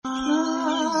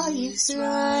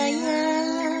Yisrael,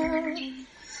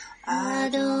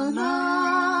 Adonai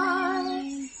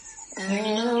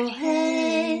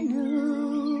Eloheinu,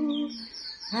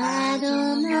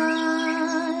 Adonai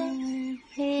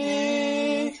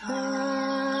Echad,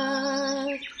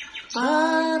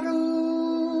 Baruch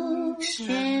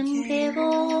Shem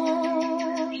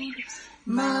Kevod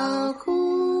Malkuto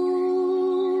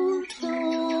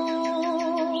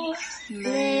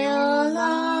Leolam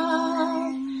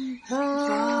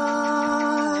Va'ed.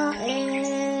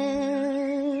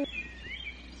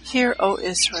 Hear, O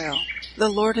Israel, the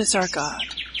Lord is our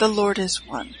God, the Lord is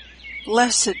one.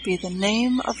 Blessed be the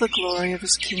name of the glory of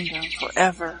his kingdom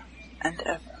forever and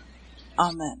ever.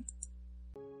 Amen.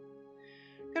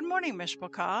 Good morning,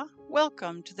 Mishpachah.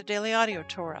 Welcome to the Daily Audio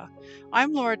Torah.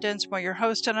 I'm Laura Densmore, your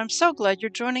host, and I'm so glad you're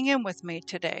joining in with me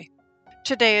today.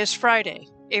 Today is Friday,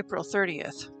 April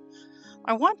 30th.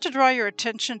 I want to draw your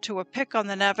attention to a pic on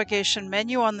the navigation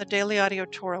menu on the Daily Audio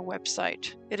Torah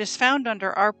website. It is found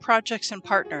under our projects and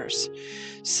partners.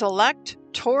 Select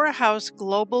Torah House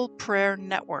Global Prayer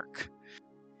Network.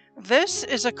 This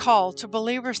is a call to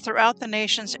believers throughout the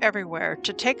nations everywhere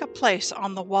to take a place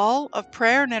on the wall of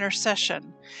prayer and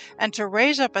intercession, and to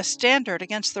raise up a standard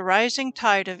against the rising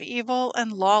tide of evil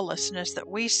and lawlessness that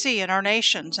we see in our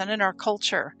nations and in our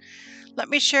culture. Let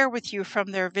me share with you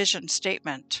from their vision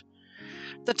statement.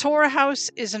 The Torah House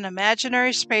is an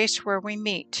imaginary space where we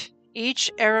meet,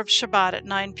 each Erev Shabbat at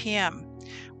 9 p.m.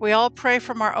 We all pray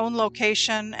from our own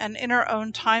location and in our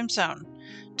own time zone.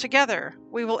 Together,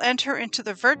 we will enter into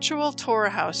the virtual Torah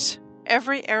House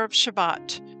every Erev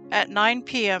Shabbat at 9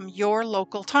 p.m. your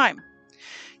local time.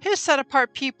 His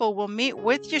set-apart people will meet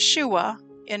with Yeshua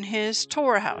in his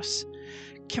Torah House.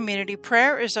 Community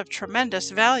prayer is of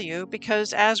tremendous value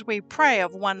because as we pray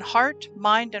of one heart,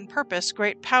 mind, and purpose,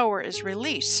 great power is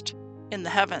released in the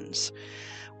heavens.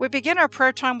 We begin our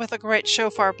prayer time with a great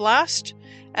shofar blast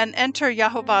and enter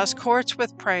Yahovah's courts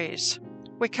with praise.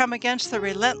 We come against the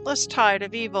relentless tide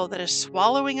of evil that is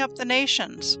swallowing up the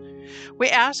nations. We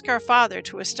ask our Father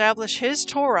to establish his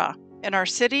Torah in our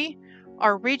city,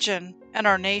 our region, and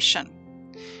our nation.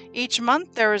 Each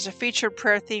month there is a featured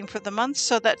prayer theme for the month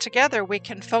so that together we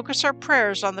can focus our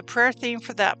prayers on the prayer theme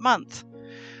for that month.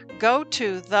 Go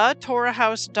to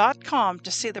thetorahhouse.com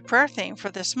to see the prayer theme for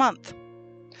this month.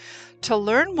 To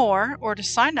learn more or to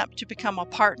sign up to become a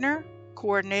partner,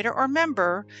 coordinator, or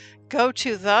member, go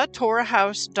to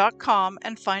thetorahhouse.com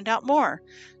and find out more.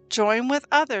 Join with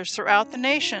others throughout the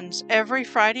nations every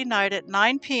Friday night at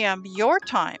 9 p.m. your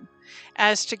time,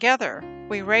 as together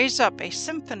we raise up a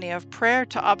symphony of prayer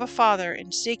to Abba Father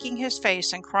in seeking his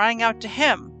face and crying out to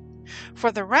him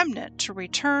for the remnant to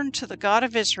return to the God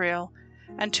of Israel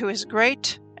and to his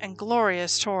great and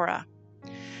glorious Torah.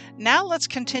 Now let's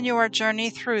continue our journey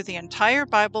through the entire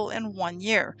Bible in 1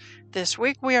 year. This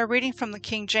week we are reading from the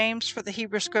King James for the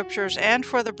Hebrew Scriptures and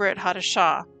for the Brit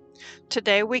Hadashah.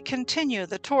 Today we continue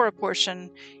the Torah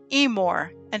portion,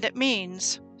 Emor, and it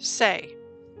means say.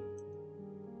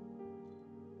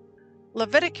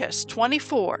 Leviticus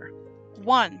 24,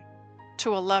 1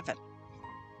 to 11.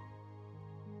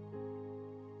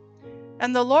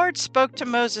 And the Lord spoke to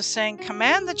Moses, saying,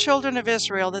 Command the children of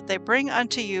Israel that they bring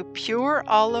unto you pure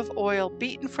olive oil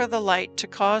beaten for the light to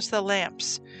cause the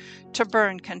lamps to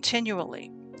burn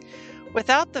continually.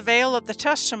 Without the veil of the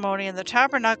testimony in the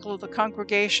tabernacle of the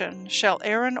congregation shall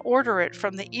Aaron order it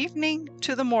from the evening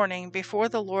to the morning before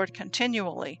the Lord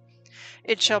continually.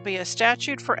 It shall be a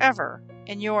statute forever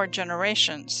in your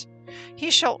generations. He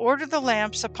shall order the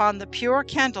lamps upon the pure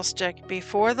candlestick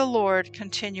before the Lord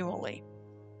continually.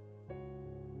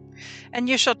 And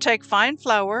you shall take fine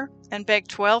flour, and bake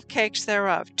 12 cakes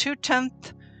thereof.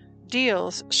 2/10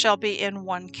 deals shall be in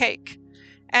 1 cake.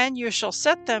 And you shall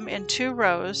set them in 2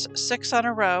 rows, 6 on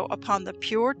a row, upon the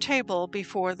pure table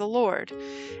before the Lord.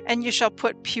 And you shall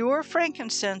put pure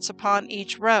frankincense upon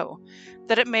each row,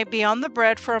 that it may be on the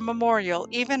bread for a memorial,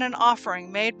 even an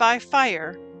offering made by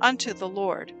fire unto the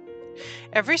Lord.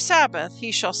 Every Sabbath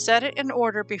he shall set it in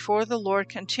order before the Lord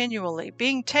continually,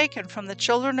 being taken from the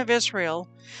children of Israel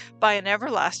by an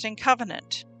everlasting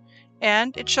covenant.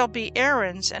 And it shall be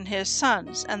Aaron's and his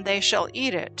sons, and they shall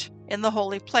eat it in the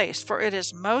holy place, for it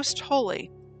is most holy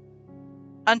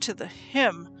unto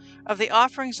him of the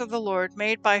offerings of the Lord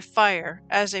made by fire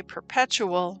as a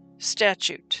perpetual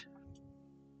statute.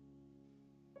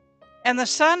 And the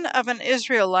son of an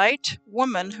Israelite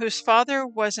woman whose father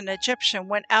was an Egyptian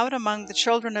went out among the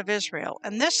children of Israel.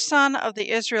 And this son of the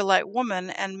Israelite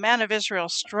woman and man of Israel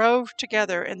strove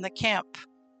together in the camp.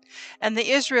 And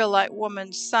the Israelite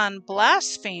woman's son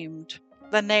blasphemed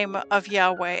the name of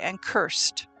Yahweh and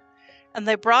cursed. And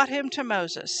they brought him to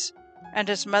Moses. and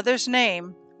his mother's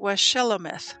name was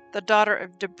Shelomith, the daughter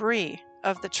of Debri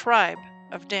of the tribe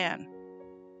of Dan.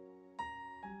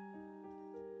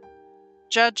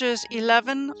 Judges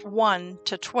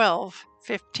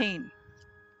 11:1-12:15.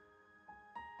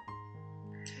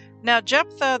 Now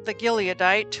Jephthah the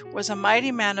Gileadite was a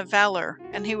mighty man of valor,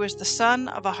 and he was the son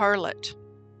of a harlot.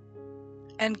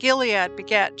 And Gilead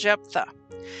begat Jephthah.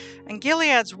 And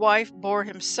Gilead's wife bore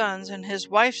him sons, and his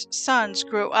wife's sons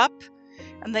grew up,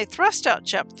 and they thrust out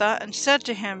Jephthah, and said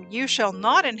to him, You shall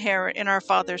not inherit in our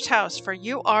father's house, for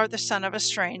you are the son of a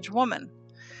strange woman.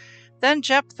 Then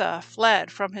Jephthah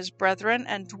fled from his brethren,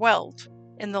 and dwelt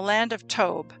in the land of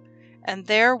Tob. And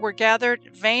there were gathered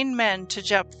vain men to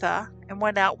Jephthah, and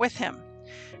went out with him.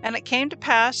 And it came to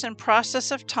pass in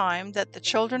process of time that the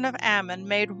children of Ammon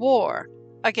made war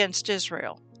against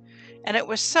Israel. And it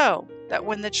was so that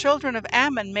when the children of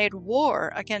Ammon made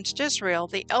war against Israel,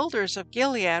 the elders of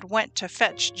Gilead went to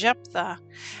fetch Jephthah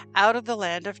out of the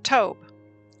land of Tob.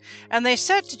 And they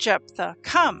said to Jephthah,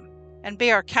 Come and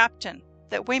be our captain,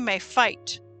 that we may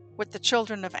fight with the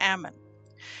children of Ammon.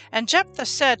 And Jephthah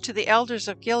said to the elders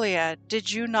of Gilead, Did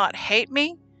you not hate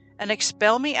me, and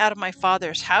expel me out of my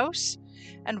father's house?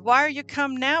 And why are you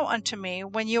come now unto me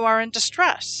when you are in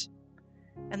distress?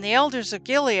 And the elders of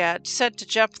Gilead said to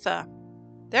Jephthah,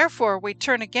 Therefore we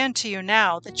turn again to you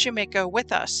now, that you may go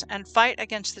with us, and fight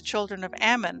against the children of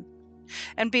Ammon,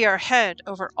 and be our head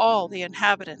over all the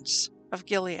inhabitants of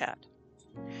Gilead.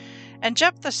 And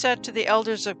Jephthah said to the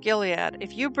elders of Gilead,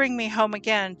 If you bring me home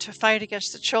again to fight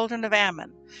against the children of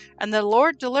Ammon, and the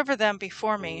Lord deliver them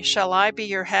before me, shall I be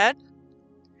your head?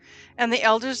 And the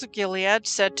elders of Gilead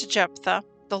said to Jephthah,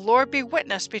 The Lord be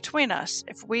witness between us,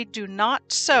 if we do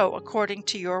not so according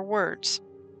to your words.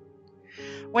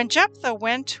 When Jephthah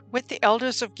went with the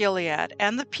elders of Gilead,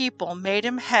 and the people made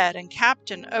him head and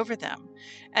captain over them,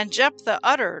 and Jephthah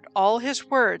uttered all his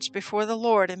words before the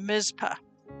Lord in Mizpah.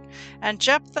 And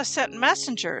Jephthah sent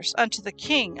messengers unto the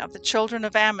king of the children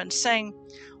of Ammon, saying,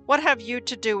 What have you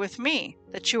to do with me,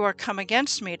 that you are come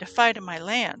against me to fight in my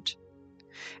land?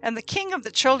 And the king of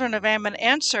the children of Ammon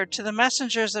answered to the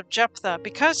messengers of Jephthah,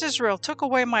 Because Israel took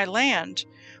away my land,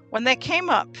 when they came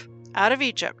up out of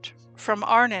Egypt, from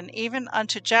Arnon even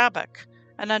unto Jabbok,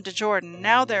 and unto Jordan.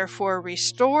 Now therefore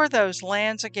restore those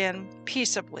lands again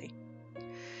peaceably.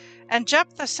 And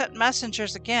Jephthah sent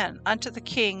messengers again unto the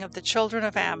king of the children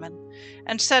of Ammon,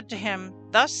 and said to him,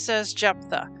 Thus says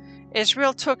Jephthah,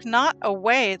 Israel took not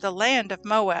away the land of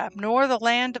Moab, nor the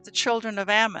land of the children of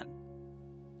Ammon.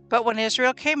 But when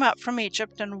Israel came up from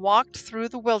Egypt, and walked through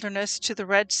the wilderness to the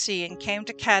Red Sea, and came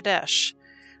to Kadesh,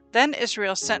 then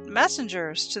Israel sent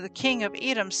messengers to the king of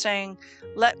Edom, saying,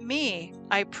 Let me,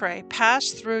 I pray,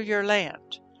 pass through your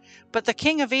land. But the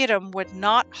king of Edom would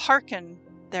not hearken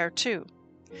thereto.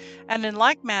 And in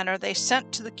like manner they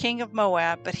sent to the king of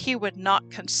Moab, but he would not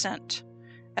consent.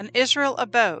 And Israel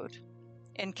abode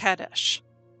in Kadesh.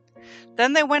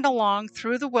 Then they went along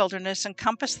through the wilderness, and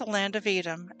compassed the land of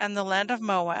Edom and the land of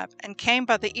Moab, and came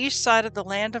by the east side of the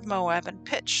land of Moab, and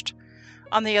pitched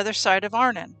on the other side of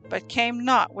Arnon, but came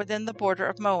not within the border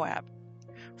of Moab.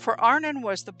 For Arnon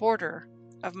was the border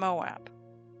of Moab.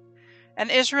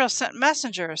 And Israel sent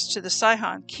messengers to the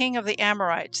Sihon, king of the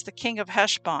Amorites, the king of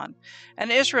Heshbon.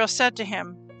 And Israel said to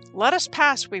him, Let us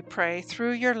pass, we pray,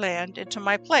 through your land into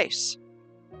my place.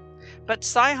 But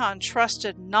Sihon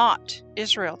trusted not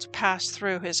Israel to pass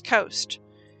through his coast.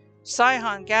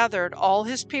 Sihon gathered all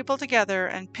his people together,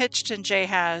 and pitched in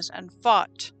Jahaz, and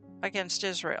fought against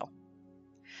Israel.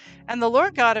 And the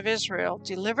Lord God of Israel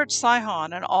delivered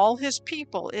Sihon and all his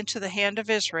people into the hand of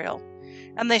Israel,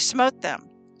 and they smote them.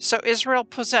 So Israel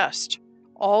possessed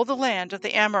all the land of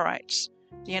the Amorites,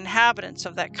 the inhabitants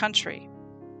of that country.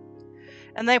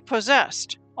 And they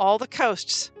possessed all the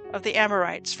coasts of the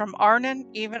Amorites, from Arnon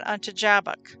even unto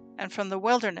Jabbok, and from the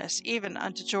wilderness even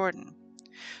unto Jordan.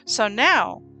 So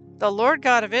now the Lord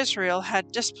God of Israel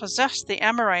had dispossessed the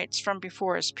Amorites from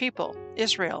before his people,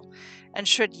 Israel. And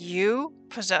should you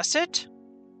possess it?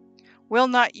 Will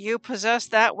not you possess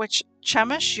that which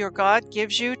Chemosh your God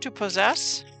gives you to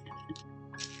possess?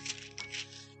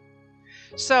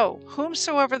 So,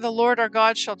 whomsoever the Lord our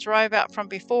God shall drive out from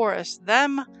before us,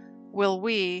 them will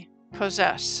we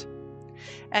possess.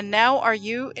 And now are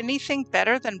you anything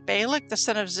better than Balak the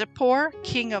son of Zippor,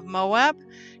 king of Moab?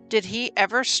 Did he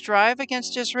ever strive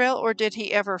against Israel, or did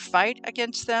he ever fight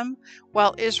against them,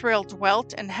 while Israel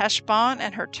dwelt in Heshbon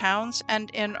and her towns,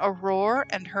 and in Aroer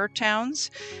and her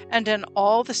towns, and in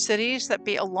all the cities that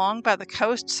be along by the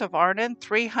coasts of Arnon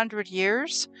 300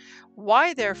 years?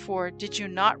 Why therefore did you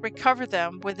not recover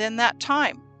them within that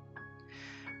time?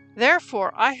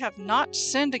 Therefore I have not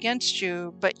sinned against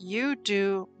you, but you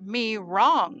do me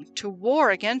wrong to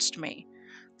war against me.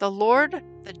 The Lord,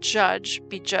 the judge,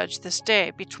 be judged this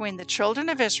day between the children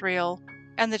of Israel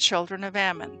and the children of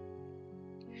Ammon.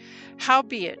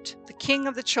 Howbeit, the king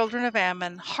of the children of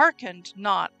Ammon hearkened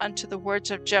not unto the words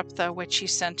of Jephthah which he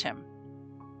sent him.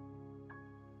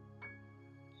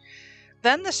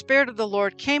 Then the Spirit of the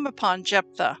Lord came upon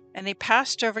Jephthah, and he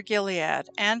passed over Gilead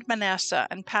and Manasseh,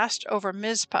 and passed over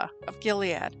Mizpah of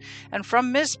Gilead. And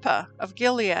from Mizpah of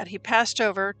Gilead he passed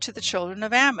over to the children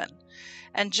of Ammon.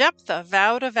 And Jephthah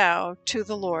vowed a vow to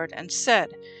the Lord, and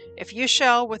said, If you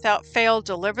shall without fail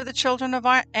deliver the children of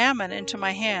Ammon into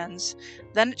my hands,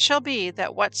 then it shall be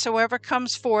that whatsoever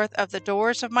comes forth of the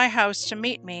doors of my house to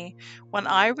meet me, when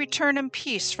I return in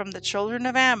peace from the children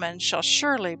of Ammon, shall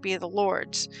surely be the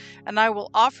Lord's, and I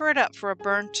will offer it up for a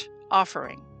burnt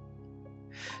offering.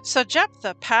 So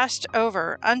Jephthah passed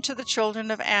over unto the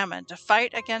children of Ammon to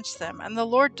fight against them, and the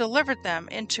Lord delivered them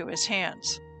into his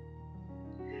hands.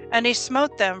 And he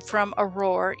smote them from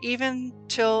Aroer even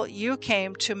till you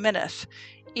came to Minnith,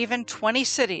 even 20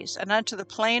 cities, and unto the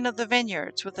plain of the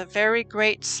vineyards, with a very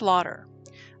great slaughter.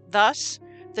 Thus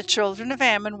the children of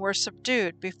Ammon were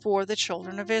subdued before the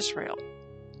children of Israel.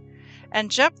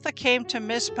 And Jephthah came to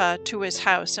Mizpah to his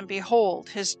house, and behold,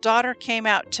 his daughter came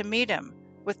out to meet him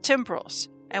with timbrels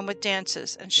and with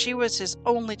dances, and she was his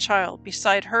only child.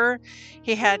 Beside her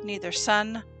he had neither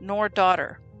son nor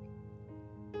daughter.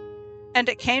 And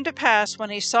it came to pass, when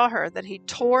he saw her, that he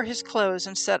tore his clothes,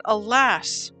 and said,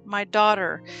 Alas, my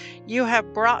daughter, you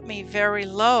have brought me very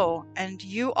low, and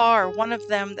you are one of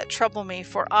them that trouble me,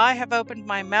 for I have opened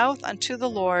my mouth unto the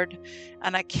Lord,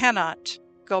 and I cannot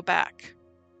go back.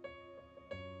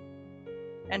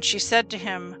 And she said to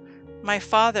him, My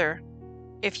father,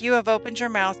 if you have opened your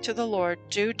mouth to the Lord,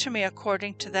 do to me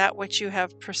according to that which you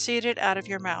have proceeded out of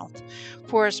your mouth.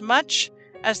 For as much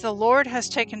as the Lord has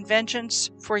taken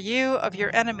vengeance for you of your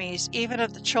enemies, even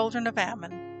of the children of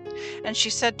Ammon. And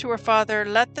she said to her father,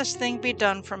 Let this thing be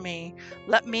done for me.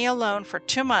 Let me alone for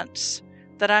 2 months,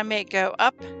 that I may go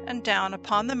up and down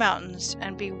upon the mountains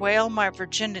and bewail my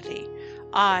virginity,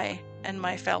 I and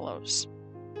my fellows.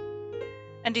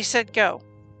 And he said, Go.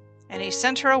 And he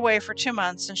sent her away for 2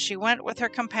 months, and she went with her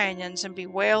companions and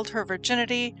bewailed her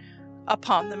virginity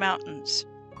upon the mountains.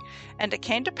 And it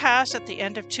came to pass at the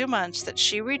end of 2 months that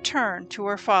she returned to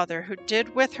her father, who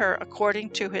did with her according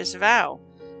to his vow,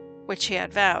 which he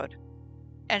had vowed.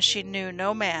 And she knew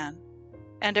no man.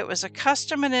 And it was a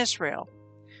custom in Israel,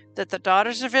 that the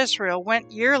daughters of Israel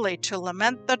went yearly to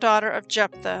lament the daughter of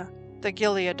Jephthah the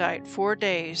Gileadite 4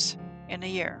 days in a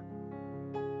year.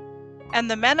 And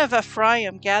the men of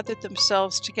Ephraim gathered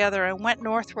themselves together, and went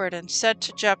northward, and said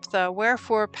to Jephthah,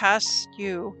 Wherefore pass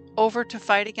you over to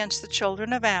fight against the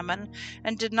children of Ammon,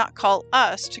 and did not call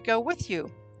us to go with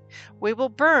you? We will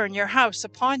burn your house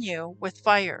upon you with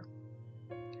fire.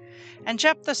 And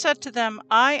Jephthah said to them,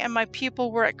 I and my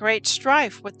people were at great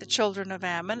strife with the children of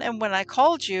Ammon, and when I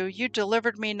called you, you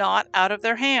delivered me not out of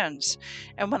their hands.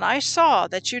 And when I saw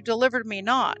that you delivered me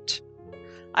not,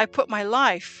 I put my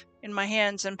life in my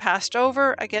hands, and passed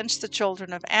over against the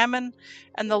children of Ammon,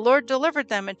 and the Lord delivered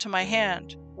them into my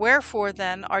hand. Wherefore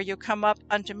then are you come up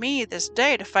unto me this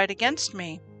day to fight against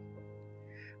me?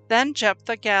 Then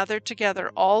Jephthah gathered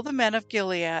together all the men of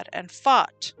Gilead, and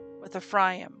fought with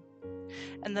Ephraim.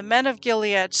 And the men of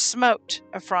Gilead smote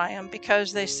Ephraim,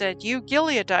 because they said, You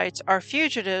Gileadites are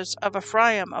fugitives of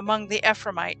Ephraim among the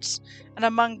Ephraimites, and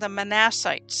among the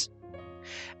Manassites.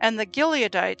 And the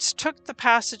Gileadites took the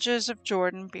passages of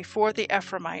Jordan before the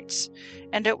Ephraimites.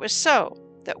 And it was so,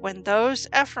 that when those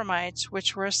Ephraimites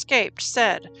which were escaped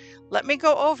said, Let me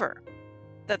go over,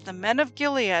 that the men of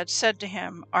Gilead said to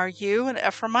him, Are you an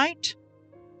Ephraimite?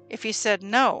 If he said,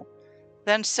 No,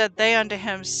 then said they unto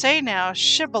him, Say now,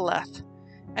 Shibboleth.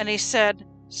 And he said,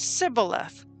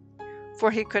 Sibboleth,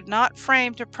 for he could not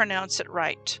frame to pronounce it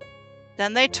right.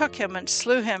 Then they took him and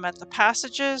slew him at the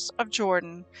passages of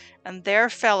Jordan, and there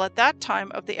fell at that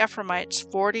time of the Ephraimites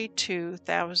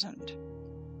 42,000.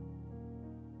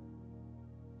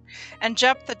 And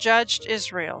Jephthah judged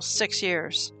Israel 6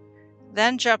 years.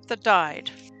 Then Jephthah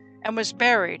died, and was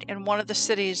buried in one of the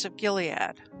cities of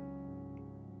Gilead.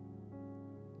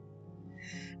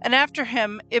 And after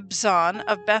him Ibzan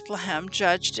of Bethlehem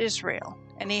judged Israel.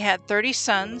 And he had 30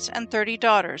 sons and 30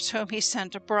 daughters, whom he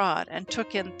sent abroad, and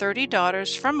took in 30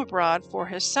 daughters from abroad for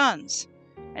his sons.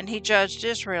 And he judged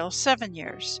Israel 7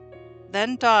 years.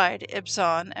 Then died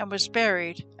Ibzan, and was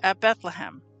buried at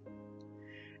Bethlehem.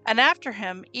 And after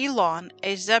him Elon,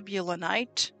 a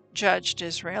Zebulunite, judged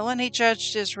Israel, and he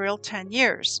judged Israel 10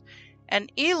 years.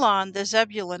 And Elon the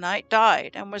Zebulunite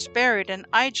died, and was buried in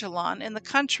Aijalon in the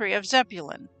country of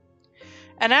Zebulun.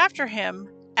 And after him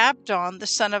Abdon the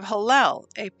son of Hillel,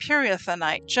 a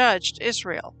Pirathonite, judged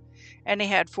Israel. And he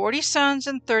had 40 sons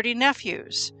and 30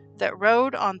 nephews, that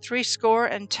rode on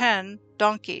 70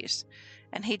 donkeys.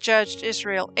 And he judged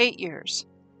Israel 8 years.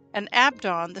 And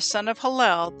Abdon the son of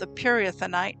Hillel, the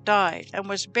Pirathonite, died, and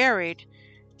was buried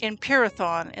in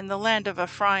Pirathon in the land of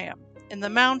Ephraim, in the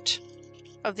mount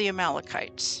of the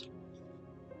Amalekites.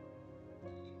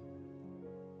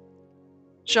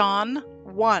 John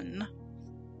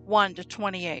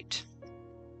 1:1-28.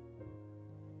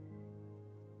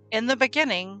 In the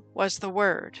beginning was the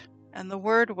Word, and the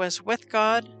Word was with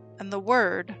God, and the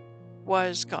Word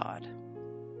was God.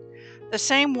 The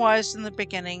same was in the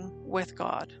beginning with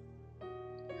God.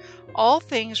 All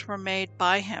things were made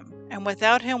by him, and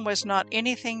without him was not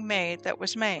anything made that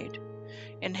was made.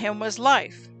 In him was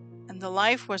life, and the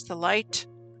life was the light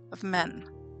of men.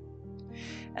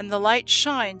 And the light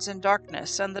shines in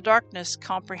darkness, and the darkness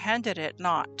comprehended it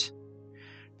not.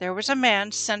 There was a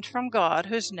man sent from God,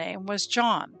 whose name was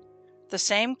John. The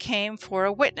same came for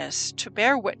a witness, to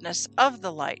bear witness of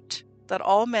the light, that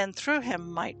all men through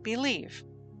him might believe.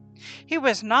 He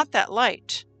was not that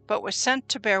light, but was sent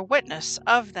to bear witness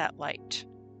of that light.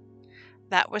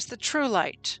 That was the true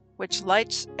light, which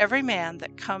lights every man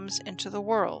that comes into the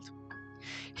world.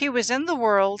 He was in the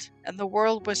world, and the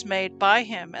world was made by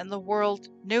him, and the world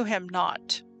knew him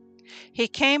not. He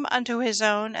came unto his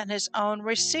own, and his own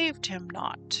received him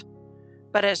not.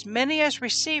 But as many as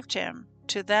received him,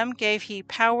 to them gave he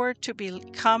power to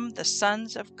become the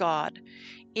sons of God,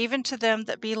 even to them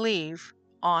that believe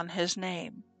on his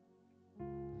name,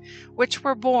 which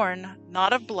were born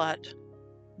not of blood,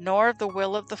 nor of the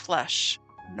will of the flesh,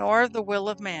 nor of the will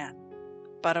of man,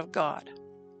 but of God.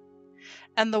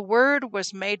 And the Word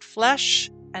was made flesh,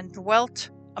 and dwelt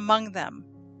among them.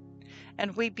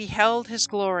 And we beheld his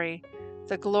glory,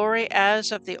 the glory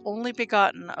as of the only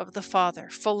begotten of the Father,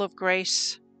 full of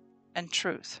grace and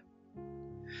truth.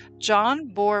 John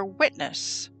bore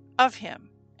witness of him,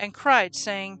 and cried,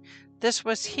 saying, This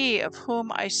was he of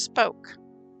whom I spoke,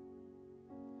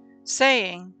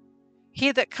 saying,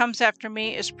 He that comes after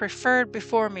me is preferred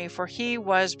before me, for he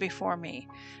was before me.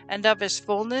 And of his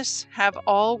fullness have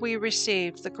all we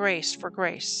received the grace for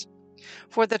grace.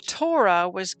 For the Torah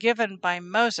was given by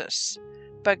Moses,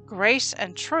 but grace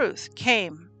and truth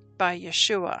came by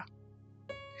Yeshua.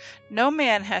 No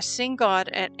man has seen God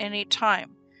at any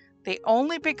time. The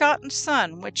only begotten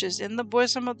Son, which is in the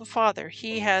bosom of the Father,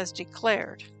 he has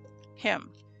declared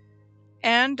him.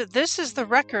 And this is the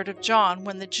record of John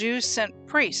when the Jews sent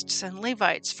priests and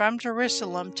Levites from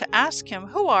Jerusalem to ask him,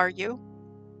 Who are you?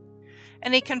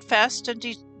 And he confessed and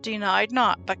denied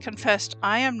not, but confessed,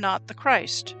 I am not the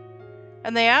Christ.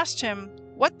 And they asked him,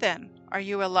 What then? Are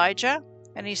you Elijah?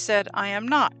 And he said, I am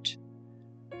not.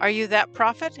 Are you that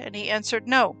prophet? And he answered,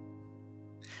 No.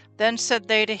 Then said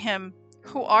they to him,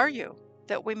 Who are you?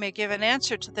 That we may give an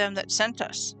answer to them that sent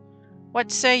us.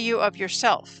 What say you of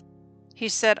yourself? He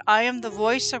said, I am the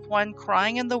voice of one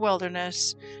crying in the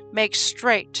wilderness, Make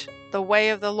straight the way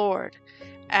of the Lord,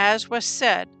 as was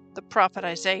said the prophet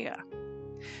Isaiah.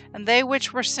 And they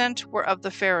which were sent were of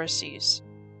the Pharisees.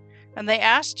 And they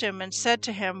asked him and said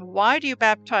to him, Why do you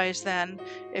baptize then,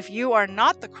 if you are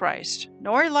not the Christ,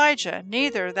 nor Elijah,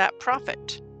 neither that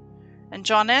prophet? And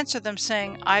John answered them,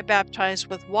 saying, I baptize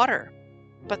with water,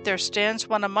 but there stands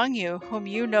one among you whom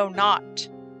you know not.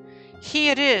 He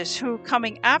it is who,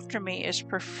 coming after me, is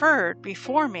preferred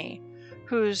before me,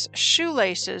 whose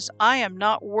shoelaces I am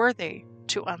not worthy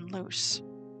to unloose.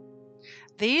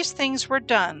 These things were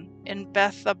done in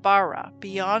Bethabara,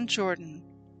 beyond Jordan,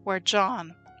 where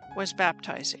John was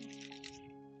baptizing.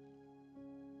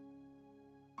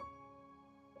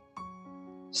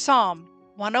 Psalm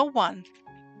 101,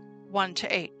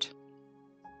 1-8.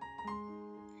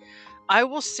 I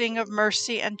will sing of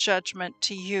mercy and judgment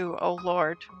to you, O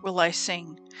Lord, will I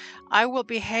sing. I will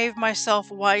behave myself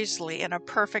wisely in a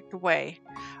perfect way.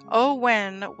 O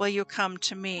when will you come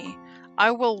to me?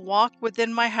 I will walk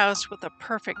within my house with a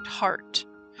perfect heart.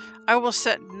 I will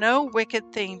set no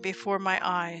wicked thing before my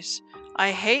eyes.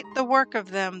 I hate the work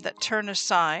of them that turn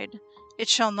aside. It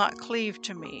shall not cleave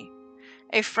to me.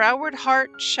 A froward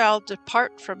heart shall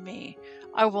depart from me.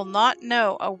 I will not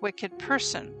know a wicked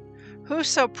person.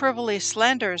 Whoso privily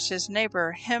slanders his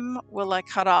neighbor, him will I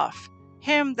cut off.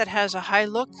 Him that has a high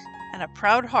look and a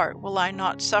proud heart will I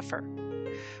not suffer.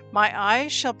 My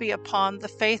eyes shall be upon the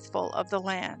faithful of the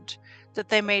land, that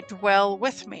they may dwell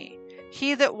with me.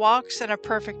 He that walks in a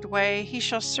perfect way, he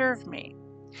shall serve me.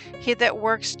 He that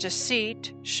works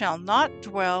deceit shall not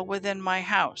dwell within my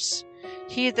house.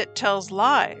 He that tells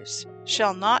lies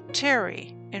shall not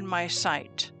tarry in my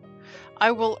sight.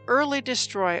 I will early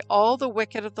destroy all the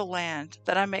wicked of the land,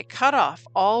 that I may cut off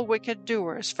all wicked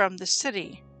doers from the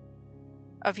city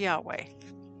of Yahweh.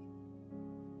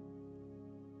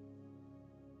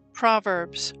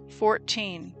 Proverbs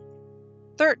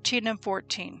 14:13 and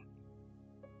 14.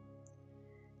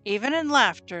 Even in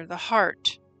laughter the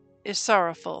heart is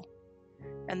sorrowful,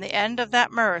 and the end of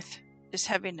that mirth is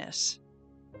heaviness.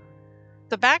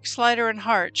 The backslider in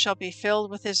heart shall be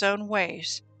filled with his own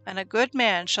ways, and a good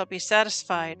man shall be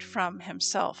satisfied from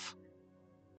himself.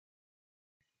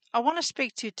 I want to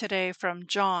speak to you today from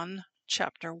John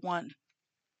chapter 1.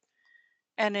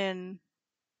 And in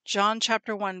John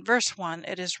chapter 1, verse 1,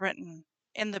 it is written,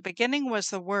 "In the beginning was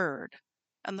the Word,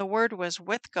 and the Word was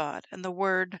with God, and the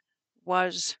Word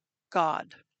was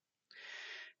God."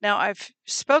 Now, I've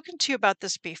spoken to you about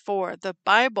this before. The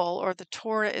Bible or the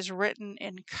Torah is written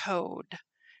in code,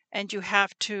 and you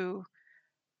have to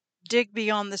dig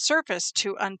beyond the surface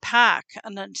to unpack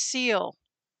and unseal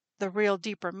the real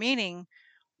deeper meaning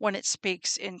when it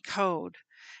speaks in code.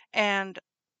 And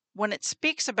when it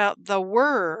speaks about the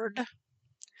Word,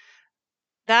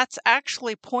 that's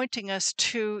actually pointing us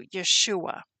to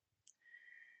Yeshua.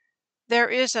 There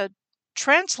is a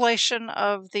translation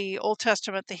of the Old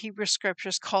Testament, the Hebrew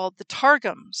Scriptures, called the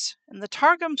Targums. And the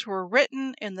Targums were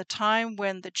written in the time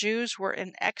when the Jews were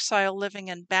in exile living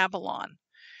in Babylon.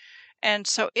 And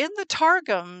so in the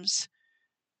Targums,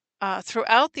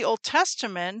 throughout the Old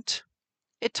Testament,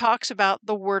 it talks about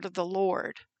the word of the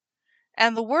Lord.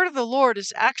 And the word of the Lord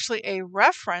is actually a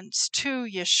reference to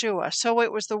Yeshua. So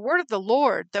it was the word of the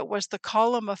Lord that was the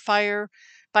column of fire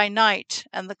by night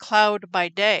and the cloud by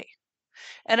day.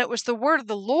 And it was the word of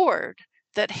the Lord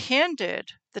that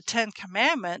handed the Ten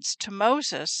Commandments to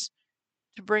Moses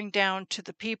to bring down to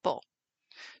the people.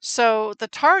 So the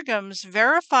Targums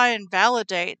verify and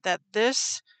validate that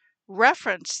this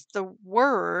reference, the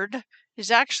word,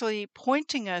 is actually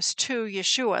pointing us to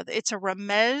Yeshua. It's a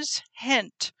remez,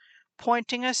 hint,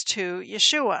 pointing us to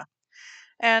Yeshua.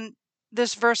 And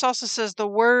this verse also says the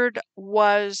word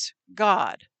was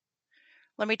God.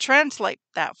 Let me translate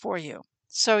that for you.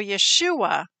 So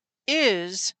Yeshua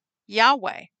is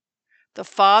Yahweh. The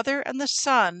Father and the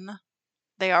Son,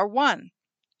 they are one.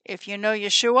 If you know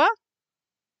Yeshua,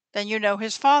 then you know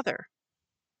his Father.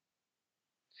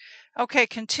 Okay,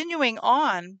 continuing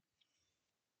on,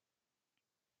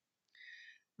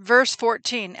 verse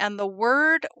 14, "And the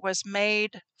Word was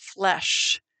made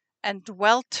flesh, and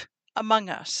dwelt among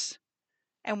us.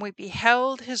 And we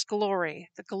beheld his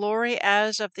glory, the glory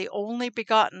as of the only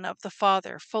begotten of the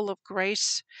Father, full of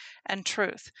grace and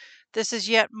truth." This is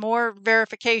yet more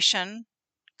verification,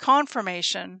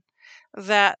 confirmation,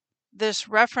 that this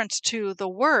reference to the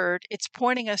Word, it's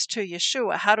pointing us to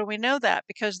Yeshua. How do we know that?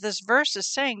 Because this verse is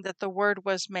saying that the Word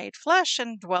was made flesh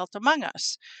and dwelt among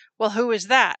us. Well, who is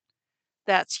that?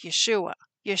 That's Yeshua.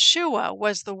 Yeshua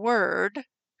was the Word,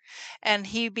 and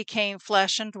he became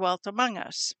flesh and dwelt among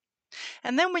us.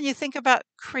 And then when you think about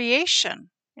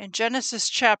creation in Genesis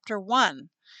chapter 1,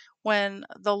 when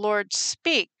the Lord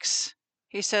speaks,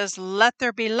 he says, "Let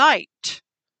there be light,"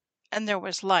 and there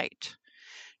was light.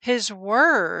 His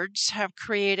words have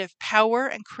creative power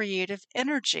and creative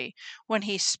energy. When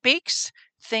he speaks,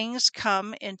 things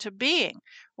come into being.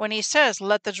 When he says,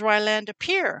 "Let the dry land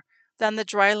appear," then the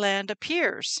dry land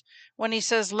appears. When he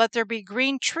says, "Let there be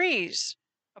green trees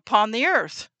upon the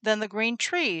earth," then the green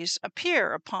trees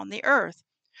appear upon the earth.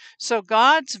 So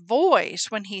God's voice,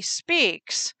 when he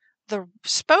speaks, the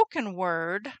spoken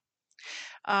word,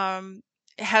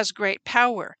 has great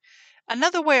power.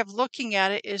 Another way of looking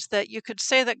at it is that you could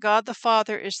say that God the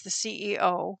Father is the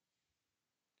CEO.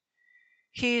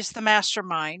 He's the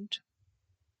mastermind.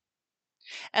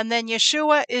 And then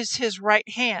Yeshua is his right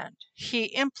hand. He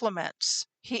implements,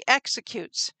 he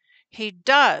executes, he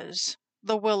does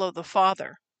the will of the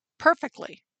Father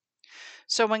perfectly.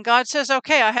 So when God says,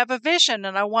 "Okay, I have a vision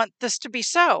and I want this to be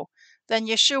so," then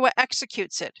Yeshua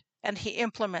executes it and he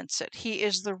implements it. He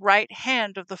is the right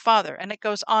hand of the Father. And it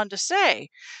goes on to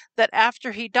say that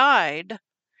after he died,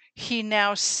 he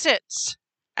now sits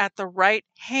at the right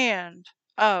hand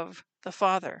of the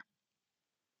Father.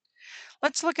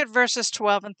 Let's look at verses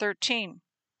 12 and 13.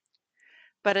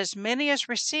 "But as many as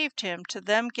received him, to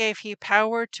them gave he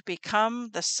power to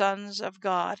become the sons of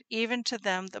God, even to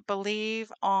them that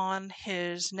believe on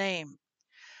his name,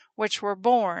 which were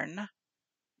born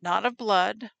not of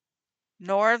blood,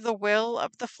 nor of the will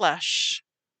of the flesh,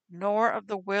 nor of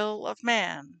the will of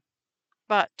man,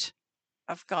 but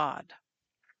of God."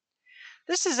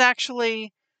 This is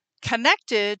actually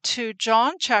connected to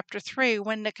John chapter 3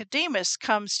 when Nicodemus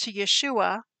comes to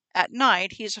Yeshua at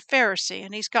night. He's a Pharisee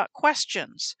and he's got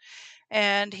questions.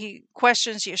 And he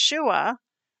questions Yeshua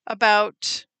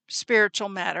about spiritual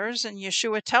matters. And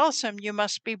Yeshua tells him, you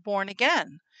must be born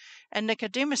again. And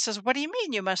Nicodemus says, what do you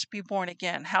mean you must be born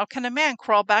again? How can a man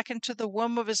crawl back into the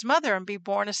womb of his mother and be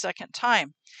born a second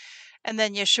time? And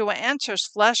then Yeshua answers,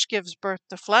 flesh gives birth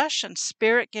to flesh and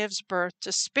spirit gives birth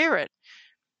to spirit.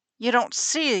 You don't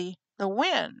see the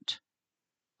wind,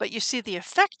 but you see the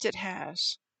effect it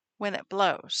has when it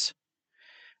blows.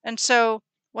 And so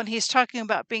when he's talking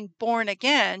about being born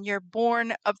again, you're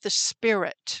born of the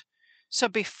Spirit. So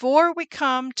before we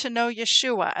come to know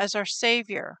Yeshua as our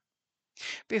Savior,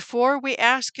 before we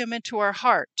ask Him into our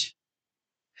heart,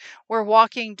 we're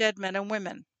walking dead men and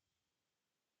women.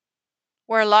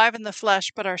 We're alive in the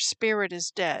flesh, but our spirit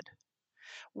is dead.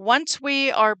 Once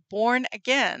we are born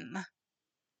again,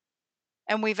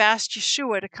 and we've asked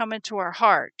Yeshua to come into our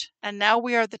heart, and now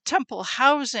we are the temple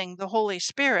housing the Holy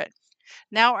Spirit,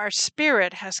 now our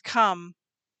spirit has come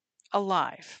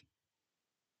alive.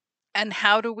 And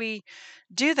how do we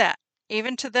do that?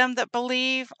 Even to them that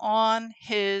believe on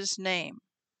His name.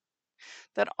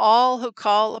 That all who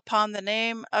call upon the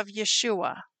name of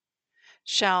Yeshua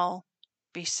shall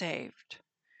be saved.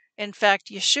 In fact,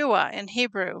 Yeshua in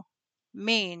Hebrew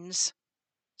means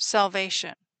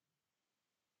salvation.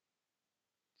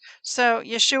 So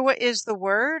Yeshua is the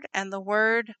Word, and the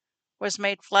Word was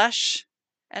made flesh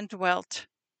and dwelt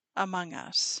among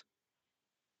us.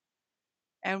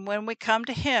 And when we come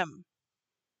to Him,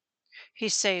 He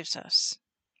saves us.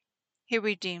 He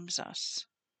redeems us.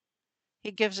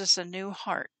 He gives us a new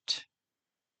heart.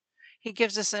 He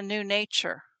gives us a new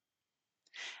nature.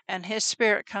 And His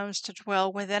Spirit comes to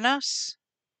dwell within us,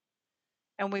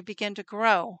 and we begin to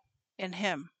grow in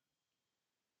Him.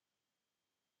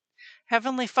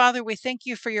 Heavenly Father, we thank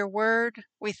You for Your word.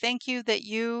 We thank You that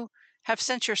You have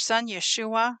sent Your Son,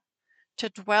 Yeshua, to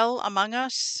dwell among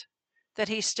us, that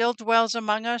He still dwells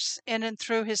among us in and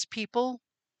through His people,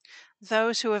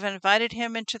 those who have invited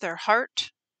Him into their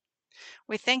heart.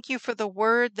 We thank You for the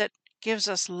word that gives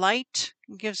us light,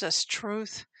 gives us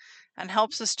truth, and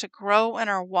helps us to grow in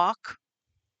our walk.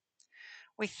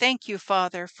 We thank You,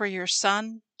 Father, for Your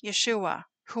Son, Yeshua,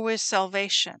 who is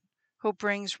salvation, who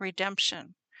brings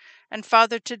redemption. And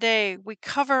Father, today we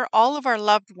cover all of our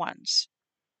loved ones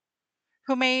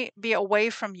who may be away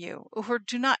from You, who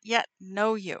do not yet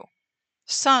know You,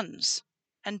 sons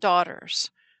and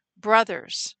daughters,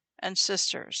 brothers and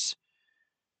sisters,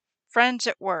 friends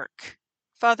at work.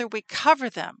 Father, we cover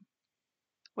them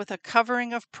with a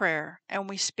covering of prayer, and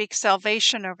we speak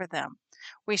salvation over them.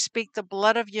 We speak the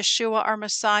blood of Yeshua, our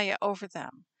Messiah, over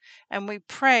them. And we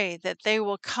pray that they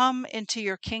will come into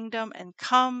Your kingdom and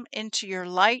come into Your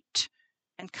light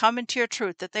and come into Your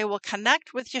truth, that they will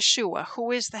connect with Yeshua,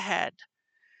 who is the head,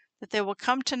 that they will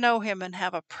come to know Him and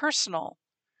have a personal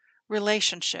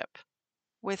relationship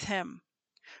with Him.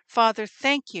 Father,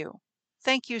 thank You.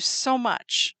 Thank You so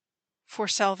much for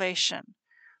salvation,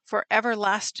 for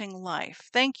everlasting life.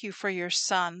 Thank You for Your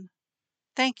Son.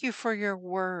 Thank You for Your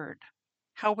word.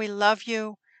 How we love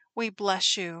You, we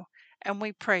bless You, and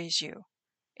we praise You.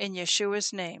 In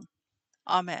Yeshua's name,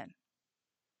 amen.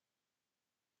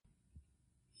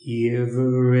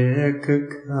 Yevrekka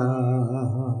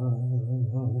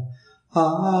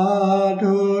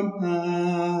Adonai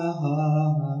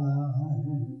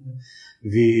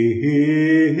Vish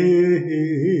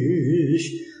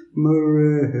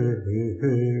Mereka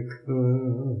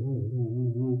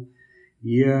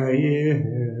Yair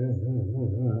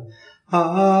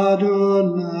Adonai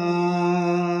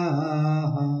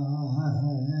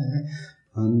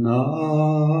Panavilaka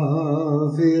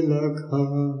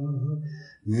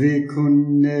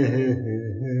Vikuneka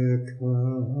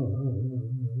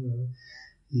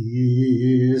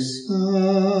Isa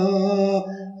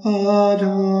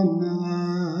Adonai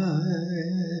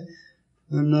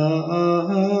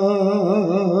Panav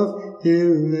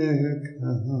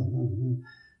Ileka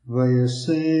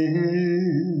Vayasen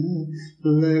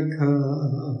Leka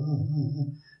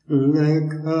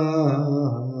Leka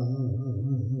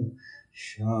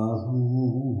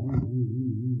Shalom.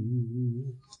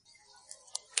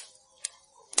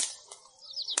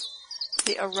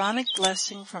 The Aaronic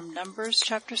blessing from Numbers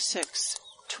chapter 6,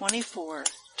 24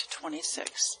 to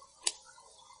 26.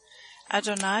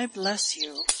 Adonai bless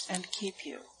you and keep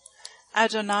you.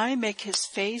 Adonai make His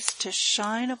face to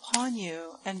shine upon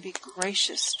you and be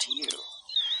gracious to you.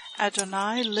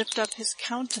 Adonai lift up His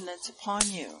countenance upon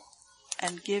you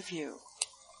and give you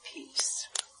peace.